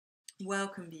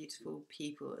Welcome, beautiful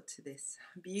people, to this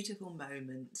beautiful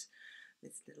moment,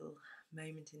 this little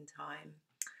moment in time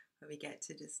where we get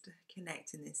to just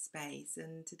connect in this space.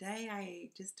 And today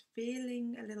I just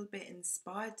feeling a little bit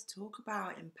inspired to talk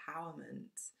about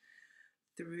empowerment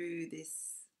through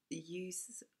this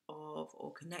use of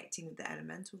or connecting with the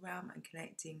elemental realm and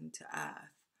connecting to earth.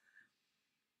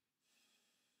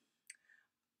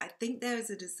 I think there is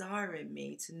a desire in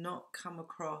me to not come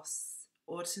across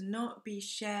or to not be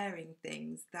sharing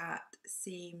things that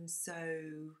seem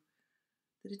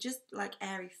that are just like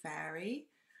airy fairy.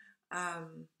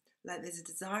 Like there's a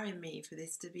desire in me for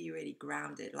this to be really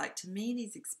grounded. Like to me,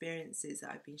 these experiences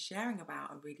that I've been sharing about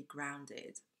are really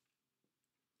grounded.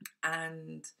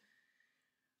 And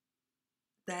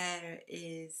there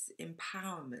is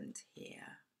empowerment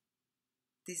here.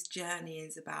 This journey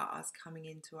is about us coming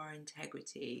into our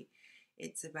integrity.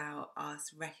 It's about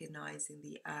us recognizing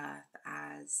the earth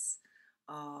as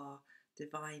our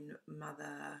divine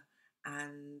mother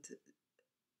and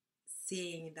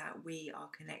seeing that we are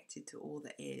connected to all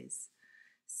that is.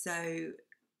 So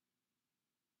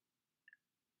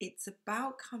it's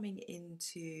about coming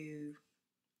into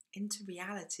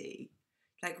reality.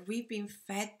 Like we've been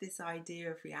fed this idea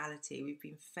of reality. We've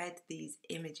been fed these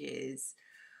images.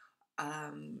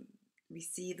 We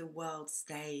see the world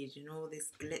stage and all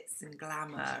this glitz and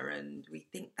glamour, and we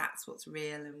think that's what's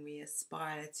real, and we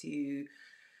aspire to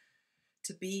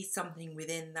be something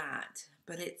within that.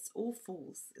 But it's all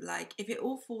false. Like if it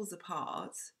all falls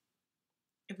apart,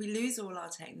 if we lose all our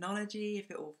technology, if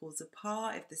it all falls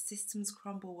apart, if the systems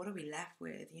crumble, what are we left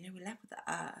with? We're left with the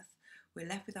earth. We're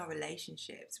left with our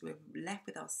relationships. We're left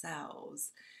with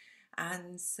ourselves.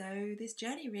 And so this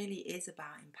journey really is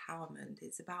about empowerment.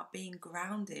 It's about being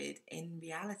grounded in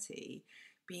reality,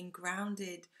 being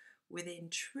grounded within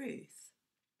truth.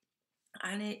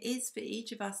 And it is for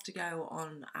each of us to go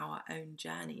on our own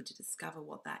journey to discover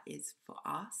what that is for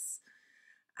us.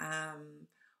 And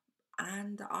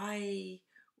I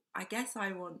guess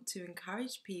I want to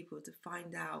encourage people to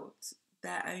find out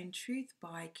their own truth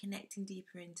by connecting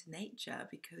deeper into nature,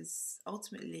 because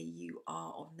ultimately you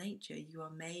are of nature. You are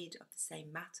made of the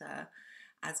same matter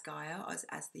as Gaia,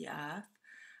 as the earth,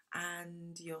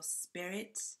 and your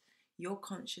spirit, your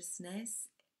consciousness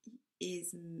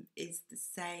is the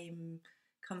same,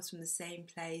 comes from the same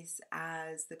place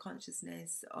as the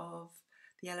consciousness of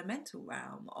the elemental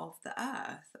realm, of the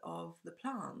earth, of the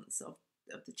plants, of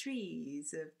the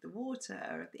trees, of the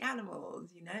water, of the animals.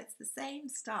 It's the same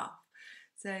stuff.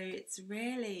 So it's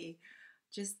really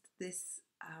just this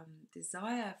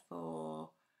desire for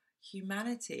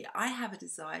humanity. I have a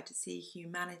desire to see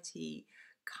humanity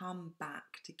come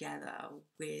back together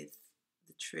with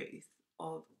the truth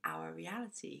of our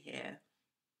reality here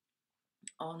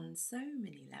on so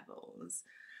many levels.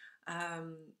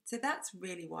 So that's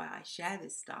really why I share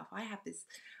this stuff. I have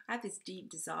this deep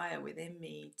desire within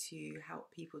me to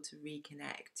help people to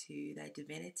reconnect to their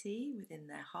divinity within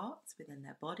their hearts, within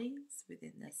their bodies,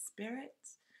 within their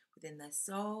spirits, within their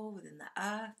soul, within the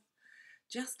earth.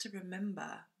 Just to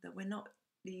remember that we're not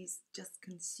these just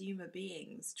consumer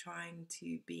beings trying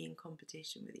to be in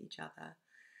competition with each other.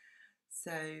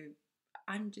 So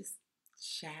I'm just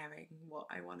sharing what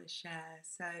I want to share.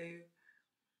 So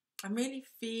I'm really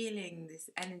feeling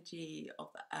this energy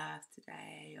of the earth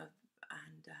today,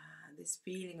 and this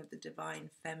feeling of the divine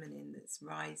feminine that's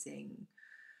rising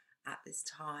at this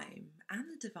time, and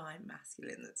the divine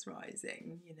masculine that's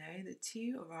rising. The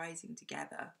two are rising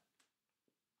together.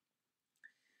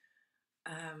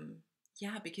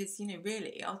 Because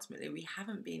really, ultimately, we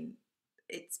haven't been.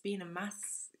 It's been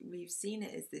we've seen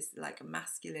it as this like a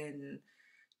masculine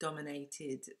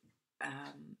dominated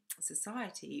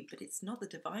society, but it's not the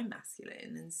divine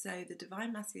masculine. And so the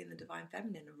divine masculine and the divine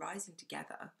feminine are rising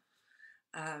together.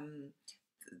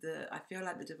 I feel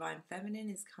like the divine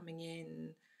feminine is coming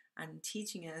in and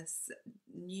teaching us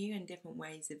new and different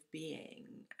ways of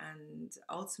being, and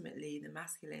ultimately the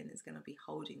masculine is going to be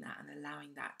holding that and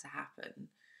allowing that to happen.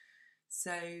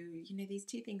 So these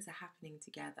two things are happening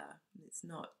together. It's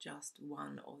not just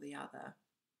one or the other.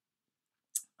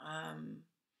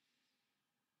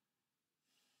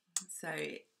 So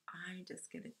I'm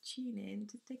just going to tune in,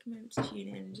 just take a moment to tune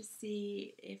in and just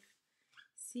see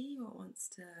what wants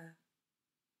to,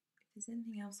 if there's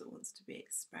anything else that wants to be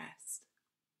expressed.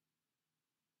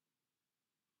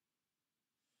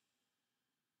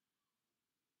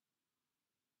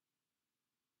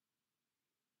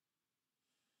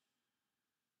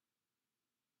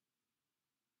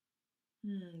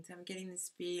 So I'm getting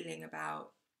this feeling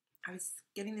I was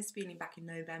getting this feeling back in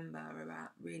November about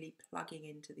really plugging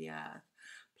into the earth,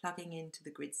 plugging into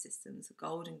the grid systems, the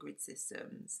golden grid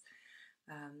systems,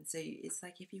 So it's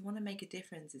like, if you want to make a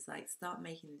difference, it's like, start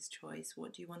making this choice.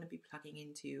 What do you want to be plugging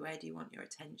into? Where do you want your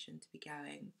attention to be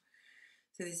going?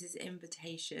 So this is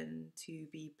invitation to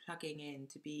be plugging in,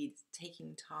 to be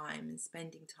taking time and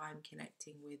spending time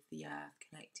connecting with the earth,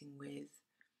 connecting with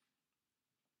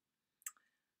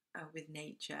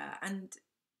nature.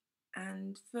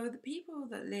 And for the people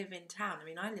that live in town, I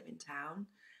mean, I live in town,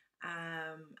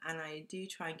 and I do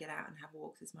try and get out and have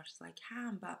walks as much as I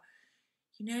can, but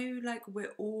you know, like,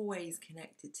 we're always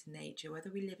connected to nature, whether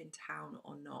we live in town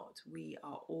or not. We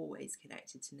are always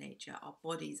connected to nature. Our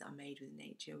bodies are made with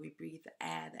nature. We breathe the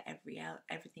air that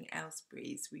everything else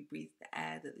breathes. We breathe the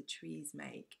air that the trees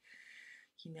make.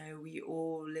 You know, we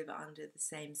all live under the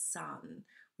same sun.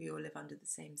 We all live under the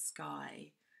same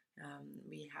sky.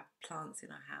 We have plants in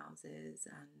our houses,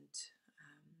 and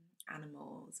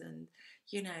animals, and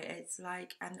you know, it's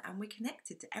like, and we're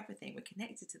connected to everything. We're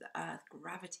connected to the earth.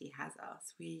 Gravity has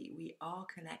us. We are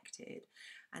connected.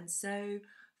 And so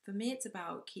for me, it's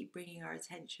about keep bringing our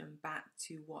attention back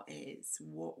to what is,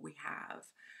 what we have.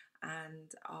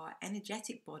 And our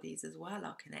energetic bodies as well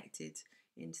are connected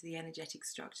into the energetic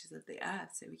structures of the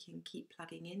earth, so we can keep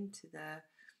plugging into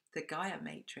the Gaia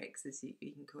matrix, as you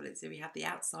can call it. So we have the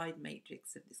outside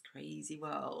matrix of this crazy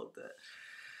world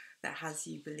that has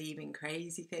you believing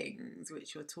crazy things,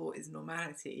 which you're taught is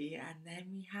normality. And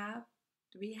then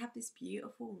we have this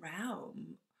beautiful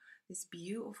realm, this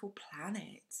beautiful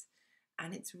planet.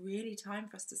 And it's really time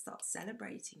for us to start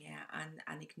celebrating it,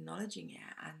 and acknowledging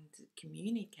it, and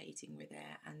communicating with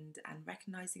it, and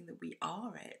recognizing that we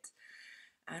are it,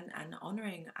 and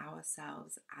honoring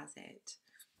ourselves as it.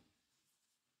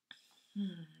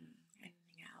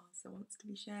 Anything else that wants to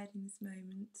be shared in this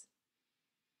moment?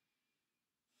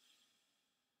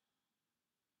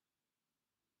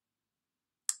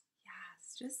 Yeah,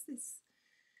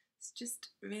 it's just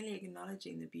really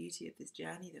acknowledging the beauty of this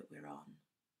journey that we're on.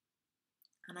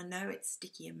 And I know it's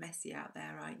sticky and messy out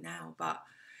there right now, but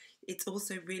it's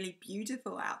also really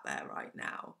beautiful out there right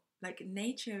now. Like,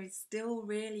 nature is still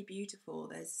really beautiful.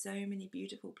 There's so many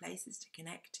beautiful places to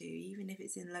connect to, even if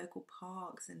it's in local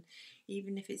parks, and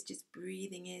even if it's just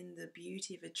breathing in the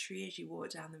beauty of a tree as you walk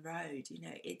down the road. You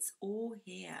know, it's all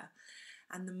here.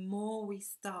 And the more we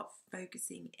start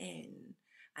focusing in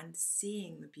and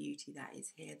seeing the beauty that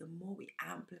is here, the more we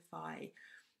amplify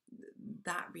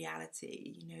that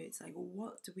reality. You know, it's like, well,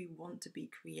 what do we want to be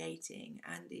creating?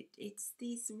 And it's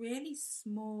these really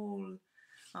small,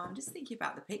 I'm just thinking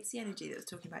about the pixie energy that I was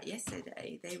talking about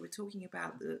yesterday. They were talking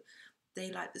about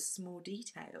they like the small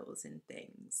details in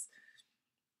things.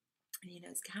 And, you know,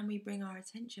 it's, can we bring our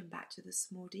attention back to the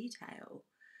small detail,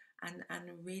 and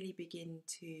really begin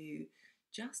to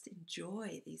just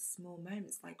enjoy these small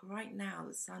moments? Like right now,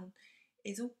 the sun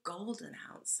is all golden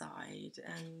outside,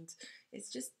 and it's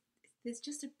just, there's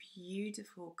just a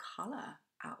beautiful colour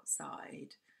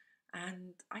outside,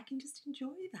 and I can just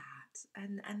enjoy that,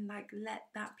 and like, let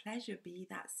that pleasure be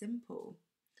that simple.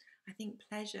 I think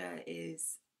pleasure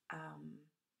is,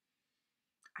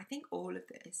 I think all of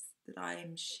this that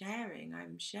I'm sharing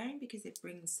because it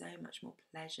brings so much more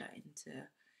pleasure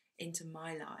into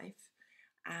my life.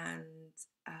 And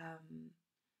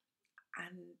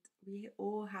and we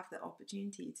all have the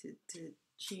opportunity to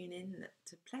tune in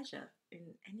to pleasure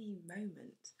in any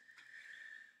moment.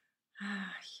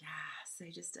 Yeah, so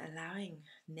just allowing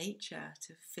nature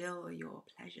to fill your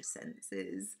pleasure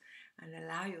senses, and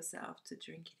allow yourself to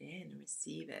drink it in and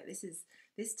receive it.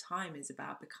 This time is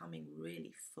about becoming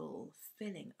really full,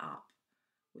 filling up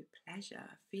with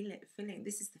pleasure. Feeling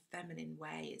this is the feminine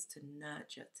way, is to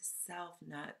nurture, to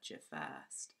self-nurture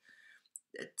first,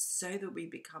 so that we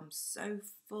become so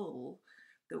full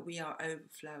that we are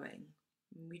overflowing.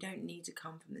 We don't need to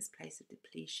come from this place of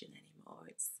depletion anymore.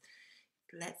 It's,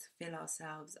 let's fill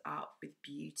ourselves up with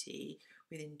beauty,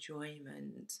 with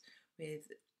enjoyment,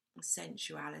 with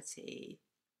sensuality,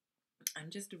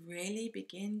 and just really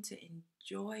begin to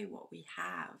enjoy what we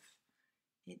have.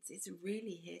 It's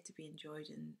really here to be enjoyed,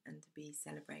 and to be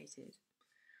celebrated.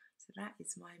 So that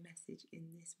is my message in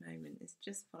this moment. It's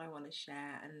just what I want to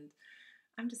share, and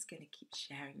I'm just going to keep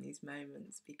sharing these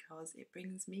moments because it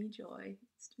brings me joy.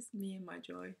 It's just me and my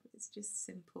joy. It's just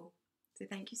simple. So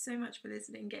thank you so much for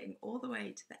listening, getting all the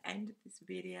way to the end of this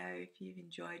video. If you've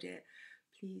enjoyed it,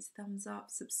 please thumbs up,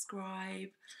 subscribe.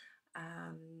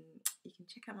 You can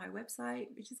check out my website,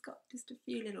 which has got just a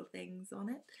few little things on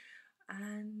it.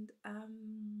 And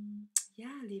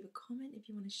yeah, leave a comment if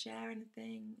you want to share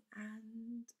anything.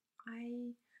 And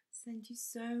I send you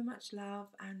so much love,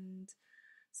 and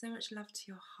so much love to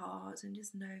your heart, and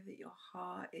just know that your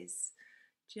heart is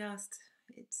just,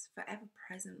 It's forever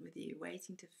present with you,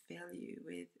 waiting to fill you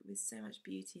with so much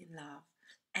beauty and love.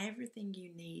 Everything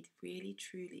you need really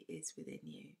truly is within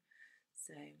you.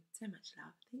 So, so much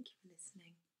love. Thank you for listening.